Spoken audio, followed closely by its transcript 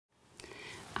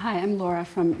Hi, I'm Laura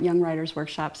from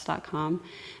youngwritersworkshops.com, and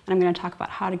I'm going to talk about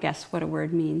how to guess what a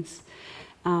word means.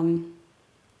 I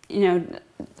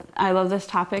love this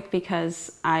topic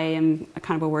because I am a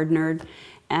kind of a word nerd,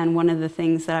 and one of the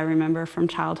things that I remember from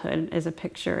childhood is a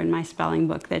picture in my spelling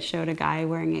book that showed a guy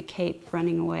wearing a cape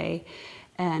running away,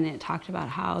 and it talked about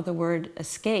how the word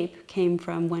escape came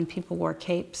from when people wore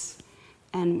capes,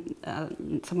 and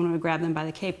someone would grab them by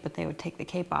the cape, but they would take the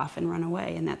cape off and run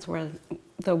away, and that's where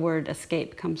the word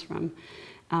escape comes from.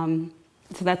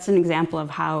 So that's an example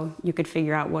of how you could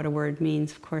figure out what a word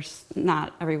means. Of course,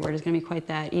 not every word is going to be quite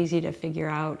that easy to figure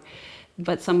out,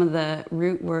 but some of the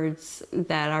root words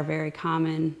that are very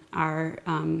common are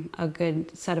a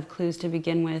good set of clues to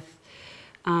begin with.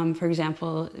 For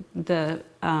example, the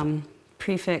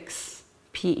prefix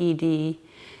PED,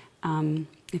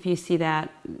 if you see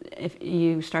that, if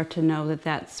you start to know that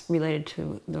that's related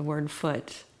to the word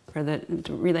foot, or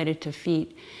related to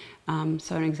feet.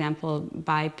 So an example,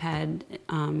 biped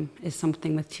is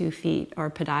something with 2 feet, or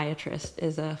podiatrist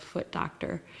is a foot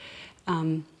doctor.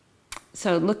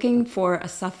 So looking for a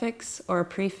suffix or a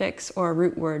prefix or a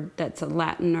root word that's a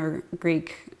Latin or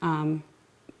Greek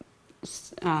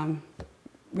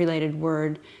related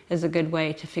word is a good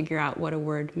way to figure out what a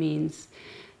word means.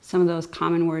 Some of those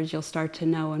common words you'll start to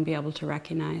know and be able to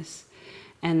recognize.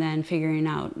 And then figuring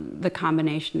out the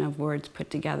combination of words put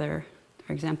together.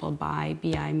 For example, bi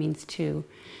means 2,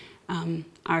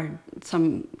 are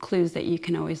some clues that you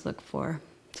can always look for.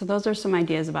 So those are some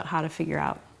ideas about how to figure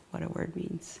out what a word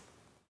means.